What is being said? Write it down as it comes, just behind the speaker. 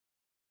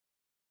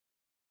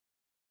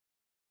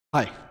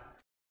Hi,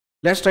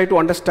 let's try to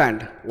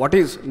understand what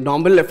is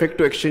nominal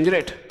effective exchange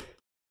rate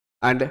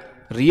and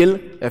real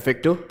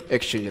effective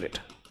exchange rate.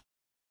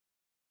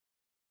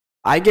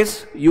 I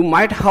guess you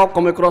might have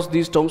come across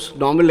these terms,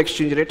 nominal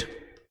exchange rate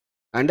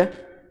and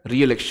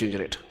real exchange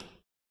rate.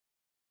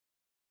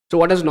 So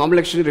what does nominal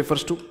exchange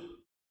refers to?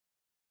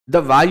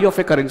 The value of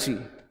a currency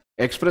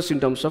expressed in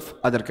terms of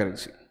other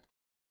currency.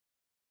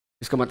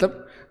 इसका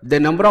मतलब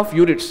the number of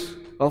units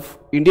of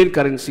Indian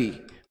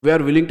currency we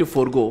are willing to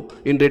forego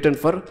in return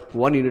for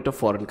 1 unit of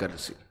foreign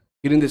currency.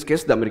 Here in this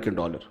case, the American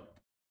dollar.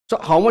 So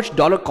how much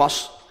dollar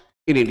costs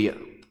in India?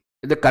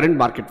 The current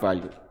market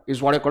value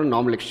is what I call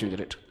nominal exchange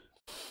rate.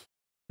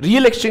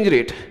 Real exchange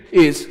rate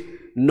is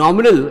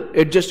nominal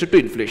adjusted to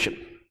inflation.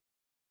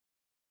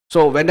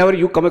 So whenever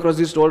you come across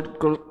these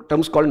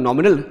terms called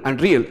nominal and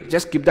real,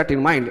 just keep that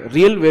in mind.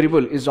 Real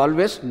variable is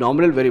always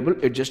nominal variable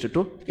adjusted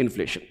to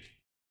inflation.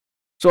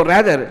 So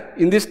rather,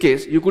 in this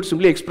case, you could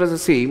simply express the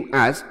same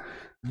as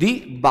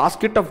the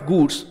basket of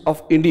goods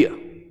of India,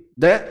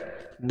 the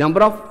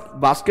number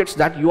of baskets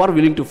that you are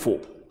willing to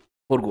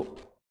forego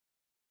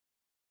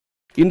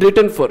in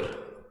return for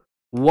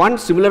one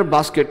similar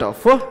basket of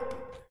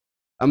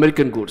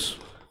American goods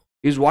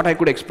is what I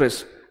could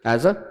express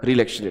as a real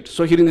exchange rate.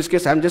 So here in this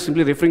case, I am just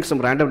simply referring some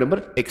random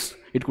number X.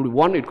 It could be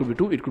 1, it could be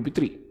 2, it could be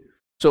 3.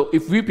 So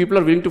if we people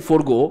are willing to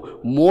forego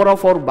more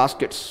of our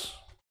baskets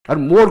or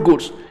more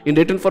goods in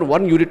return for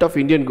 1 unit of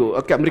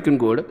American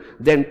good,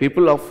 then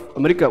people of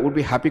America would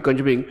be happy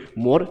consuming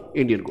more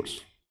Indian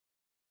goods.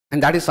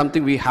 And that is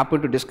something we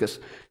happen to discuss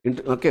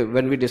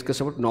when we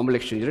discuss about nominal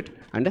exchange rate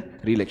and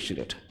real exchange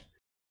rate.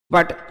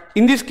 But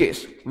in this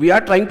case, we are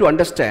trying to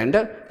understand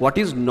what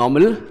is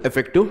nominal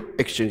effective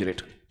exchange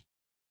rate.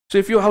 So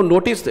if you have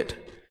noticed that,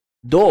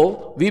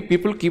 though we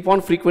people keep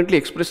on frequently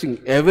expressing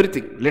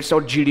everything, let's say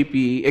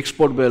GDP,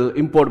 export bill,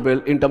 import bill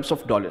in terms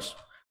of dollars.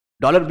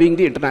 Dollar being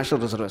the international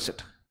reserve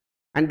asset.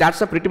 And that's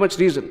a pretty much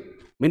reason.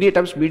 Many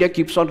times media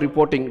keeps on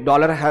reporting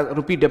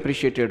rupee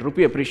depreciated,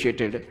 rupee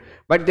appreciated,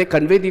 but they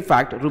convey the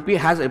fact rupee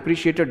has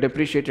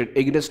depreciated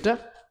against a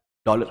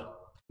dollar.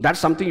 That's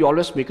something you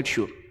always make it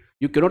sure.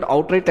 You cannot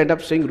outright end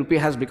up saying rupee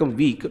has become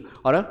weak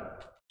or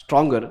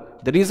stronger.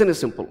 The reason is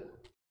simple.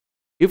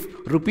 If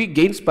rupee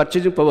gains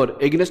purchasing power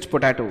against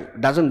potato,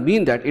 doesn't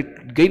mean that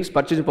it gains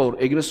purchasing power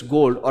against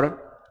gold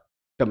or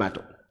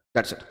tomato.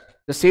 That's it.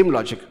 The same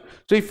logic.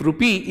 So if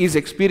rupee is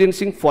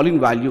experiencing fall in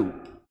value,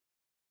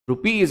 or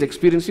rupee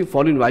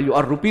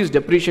is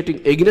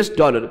depreciating against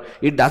dollar,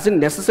 it doesn't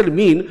necessarily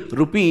mean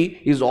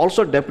rupee is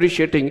also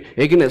depreciating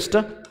against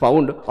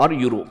pound or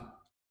euro.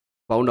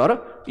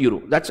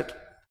 That's it.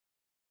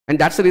 And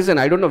that's the reason,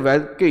 I don't know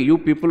where you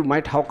people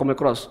might have come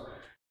across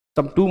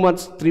some 2 to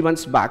 3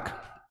 months back,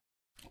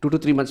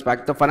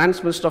 the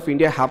finance minister of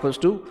India happens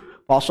to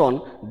pass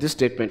on this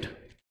statement.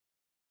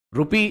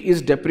 Rupee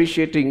is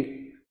depreciating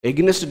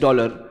against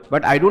dollar,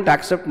 but I don't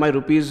accept my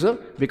rupee is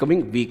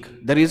becoming weak.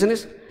 The reason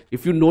is,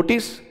 if you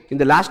notice in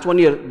the last 1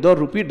 year, the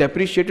rupee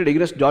depreciated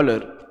against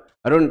dollar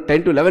around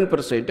 10 to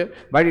 11%,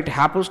 but it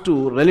happens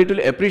to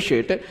relatively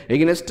appreciate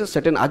against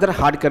certain other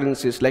hard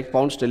currencies like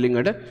pound sterling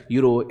and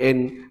euro,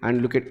 yen,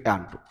 and look at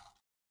yuan too.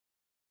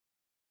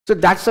 So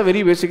that's a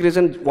very basic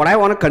reason. What I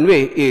want to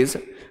convey is,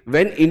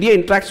 when India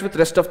interacts with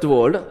rest of the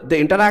world, the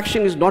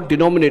interaction is not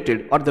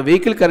denominated, or the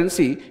vehicle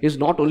currency is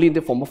not only in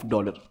the form of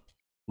dollar.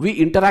 We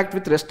interact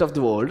with rest of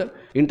the world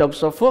in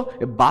terms of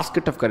a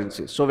basket of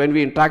currencies. So when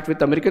we interact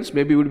with Americans,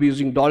 maybe we would be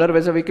using dollar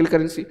as a vehicle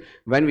currency.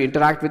 When we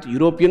interact with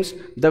Europeans,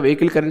 the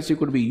vehicle currency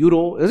could be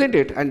euro, isn't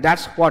it? And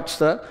that's what's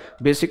the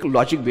basic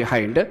logic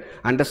behind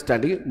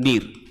understanding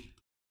NEER.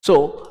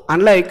 So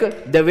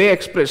unlike the way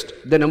expressed,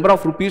 the number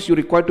of rupees you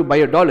require to buy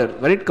a dollar,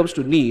 when it comes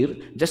to NEER,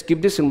 just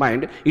keep this in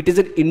mind, it is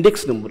an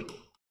index number.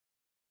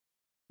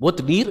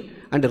 Both NEER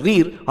and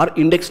REER are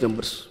index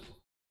numbers.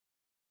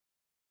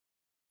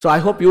 So I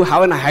hope you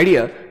have an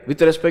idea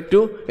with respect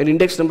to an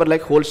index number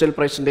like wholesale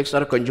price index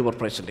or a consumer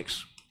price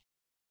index.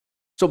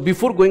 So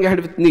before going ahead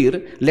with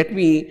NEER, let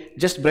me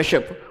just brush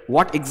up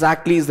what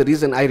exactly is the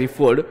reason I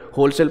referred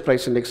wholesale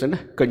price index and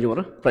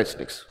consumer price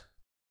index.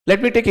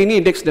 Let me take any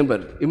index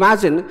number.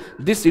 Imagine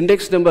this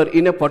index number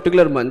in a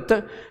particular month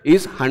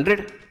is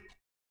 100,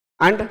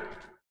 and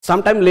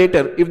sometime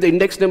later if the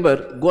index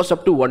number goes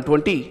up to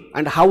 120,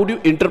 and how would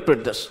you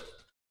interpret this?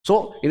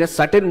 So in a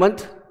certain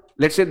month,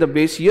 let's say the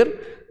base year,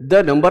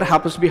 the number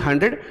happens to be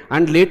 100,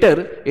 and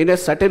later in a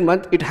certain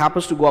month it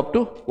happens to go up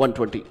to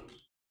 120.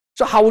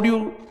 So how would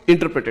you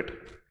interpret it?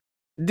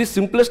 The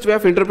simplest way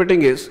of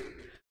interpreting is,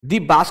 the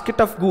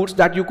basket of goods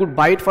that you could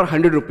buy it for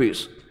 100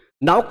 rupees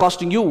now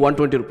costing you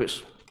 120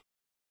 rupees.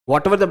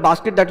 Whatever the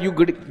basket that you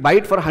could buy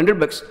it for 100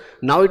 bucks,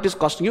 now it is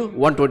costing you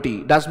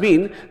 120. Does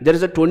mean there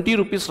is a 20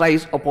 rupees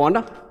rise upon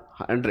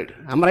 100.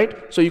 Am I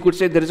right? So you could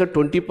say there is a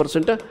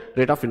 20%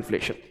 rate of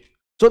inflation.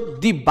 So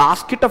the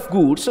basket of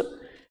goods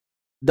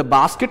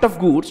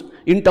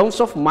in terms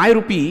of my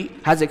rupee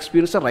has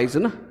experienced a rise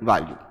in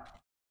value.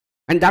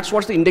 And that's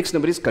what the index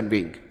number is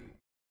conveying.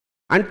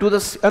 And to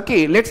this,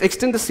 okay, let's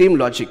extend the same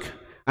logic.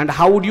 And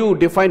how would you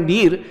define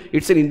NEER?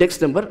 It's an index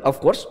number, of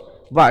course.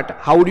 but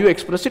how do you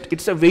express it?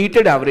 It's a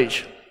weighted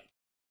average.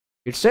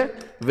 It's a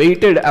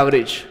weighted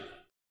average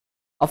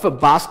of a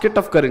basket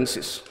of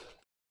currencies.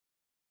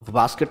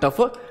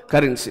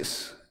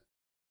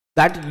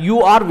 That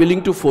you are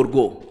willing to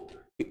forego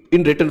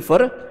in return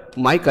for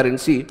my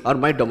currency or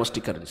my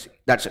domestic currency.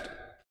 That's it.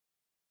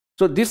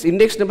 So this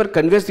index number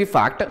conveys the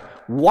fact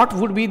what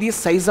would be the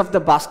size of the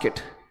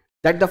basket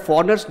that the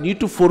foreigners need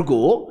to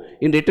forego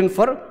in return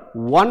for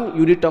 1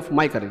 unit of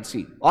my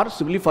currency or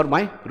simply for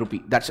my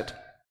rupee. That's it.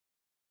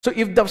 So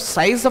if the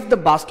size of the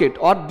basket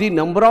or the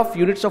number of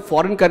units of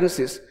foreign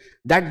currencies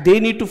that they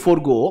need to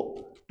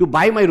forego to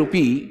buy my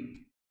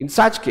rupee, in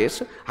such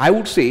case, I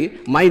would say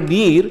my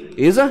NEER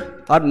is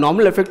or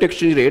nominal effective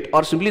exchange rate,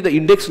 or simply the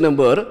index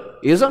number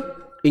is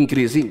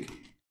increasing.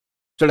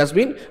 So that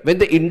means when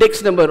the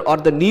index number or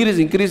the NEER is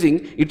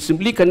increasing, it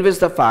simply conveys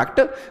the fact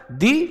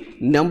the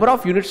number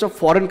of units of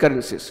foreign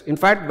currencies. In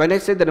fact, when I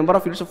say the number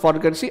of units of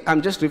foreign currency, I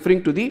am just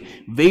referring to the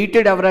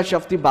weighted average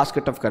of the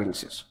basket of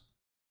currencies.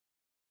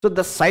 So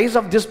the size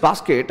of this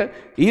basket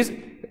is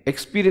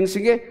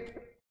experiencing a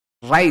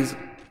rise,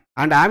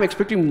 and I am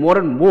expecting more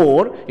and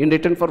more in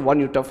return for 1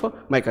 unit of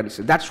my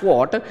currency. That's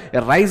what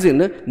a rise in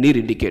NEER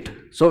indicate.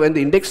 So when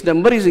the index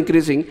number is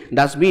increasing,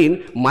 does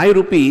mean my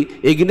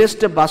rupee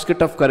against a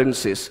basket of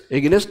currencies,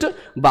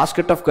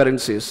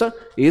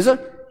 is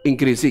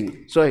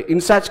increasing. So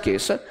in such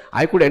case,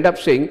 I could end up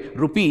saying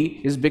rupee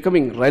is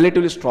becoming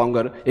relatively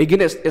stronger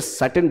against a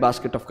certain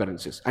basket of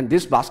currencies. And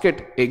this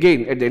basket,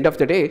 again, at the end of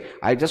the day,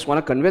 I just want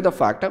to convey the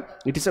fact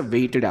it is a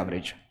weighted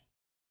average.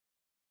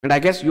 And I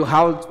guess you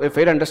have a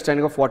fair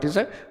understanding of what is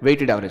a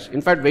weighted average.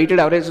 In fact, weighted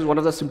average is one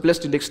of the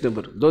simplest index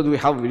number, though we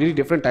have very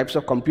different types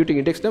of computing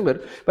index number,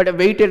 but a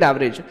weighted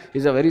average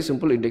is a very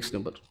simple index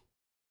number.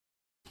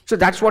 So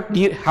that's what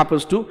NEER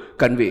happens to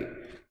convey.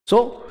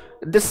 So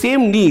the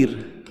same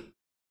NEER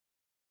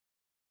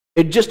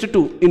adjusted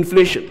to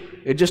inflation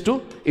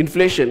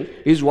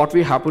is what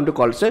we happen to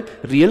call as a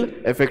real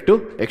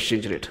effective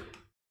exchange rate.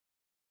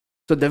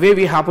 So the way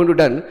we happen to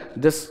done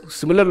this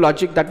similar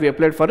logic that we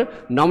applied for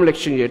nominal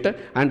exchange rate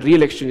and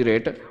real exchange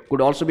rate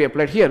could also be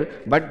applied here,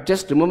 but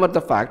just remember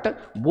the fact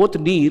both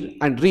NEER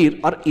and REER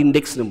are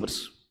index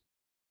numbers.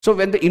 So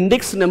when the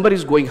index number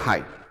is going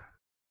high,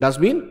 does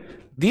mean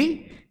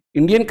the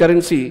Indian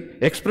currency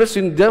expressed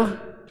in the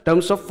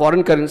terms of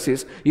foreign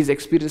currencies is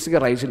experiencing a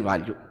rise in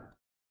value.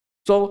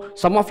 So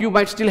some of you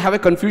might still have a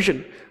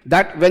confusion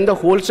that when the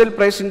wholesale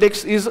price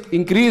index is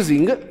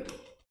increasing,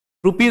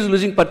 rupee is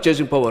losing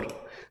purchasing power.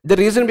 The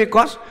reason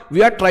because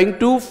we are trying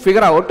to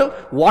figure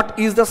out what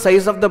is the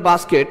size of the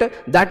basket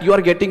that you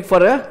are getting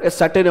for a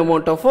certain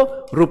amount of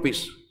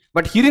rupees.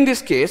 But here in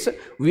this case,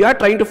 we are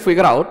trying to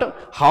figure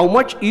out how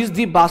much is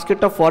the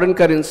basket of foreign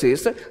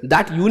currencies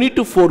that you need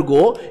to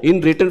forego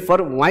in return for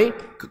my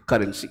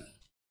currency.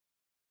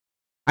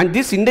 And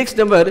this index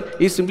number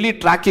is simply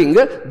tracking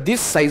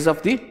this size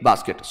of the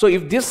basket. So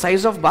if this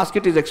size of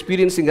basket is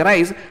experiencing a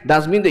rise,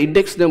 does mean the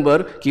index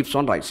number keeps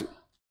on rising.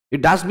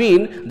 It does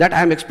mean that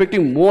I am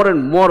expecting more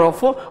and more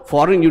of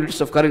foreign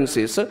units of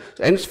currencies.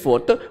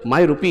 Henceforth,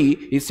 my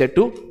rupee is said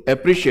to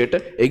appreciate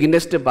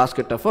against a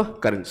basket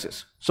of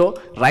currencies.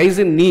 So rise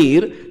in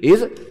NEER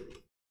is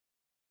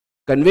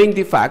conveying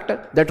the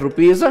fact that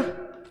rupee is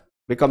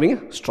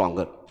becoming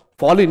stronger.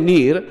 Fall in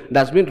NEER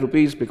does mean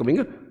rupee is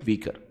becoming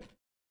weaker.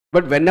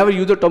 But whenever you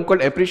use the term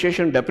called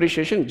appreciation,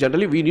 depreciation,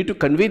 generally we need to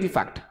convey the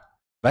fact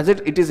whether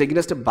it is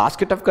against a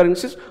basket of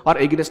currencies or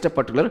against a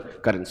particular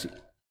currency.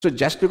 So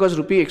just because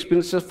rupee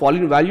experiences fall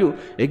in value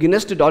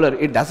against the dollar,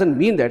 it doesn't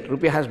mean that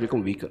rupee has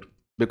become weaker,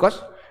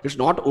 because it's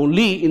not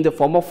only in the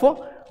form of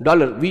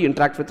dollar we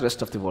interact with the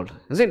rest of the world,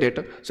 isn't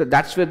it? So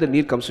that's where the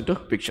NEER comes into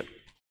picture.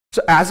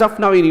 So as of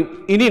now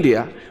in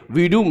India,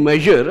 we do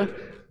measure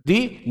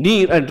the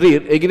NEER and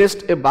REER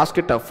against a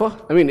basket of,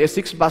 a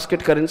 6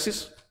 basket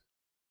currencies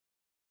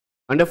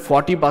and a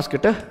 40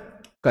 basket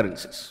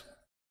currencies.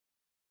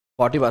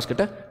 40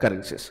 basket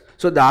currencies.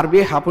 So the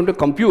RBI happened to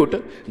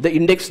compute the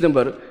index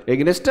number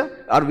against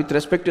or with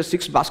respect to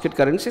 6 basket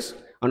currencies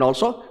and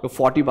also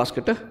 40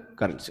 basket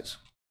currencies.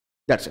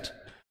 That's it.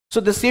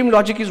 So the same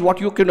logic is what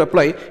you can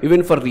apply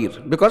even for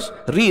REER, because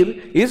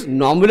REER is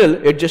nominal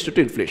adjusted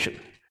to inflation.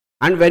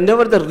 And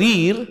whenever the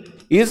REER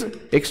is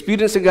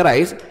experiencing a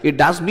rise, it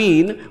does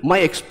mean my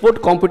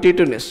export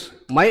competitiveness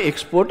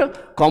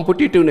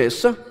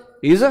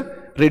is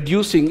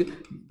reducing.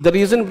 The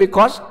reason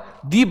because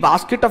the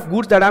basket of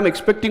goods that I am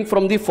expecting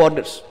from the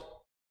foreigners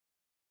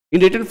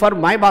in return for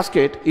my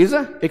basket is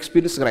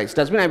experiencing rise.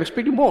 That means I am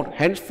expecting more.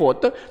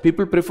 Henceforth,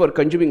 people prefer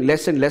consuming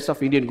less and less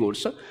of Indian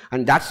goods,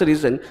 and that's the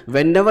reason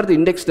whenever the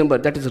index number,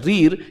 that is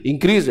REER,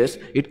 increases,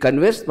 it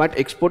conveys that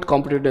export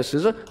competitiveness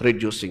is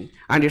reducing,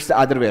 and it's the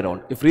other way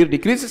around. If REER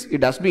decreases,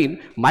 it does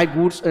mean my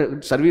goods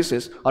and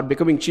services are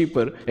becoming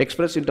cheaper,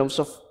 expressed in terms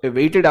of a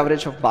weighted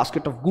average of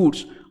basket of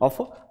goods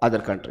of other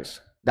countries.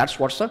 That's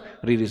what the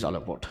REER is all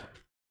about.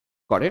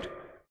 Got it?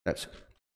 That's it.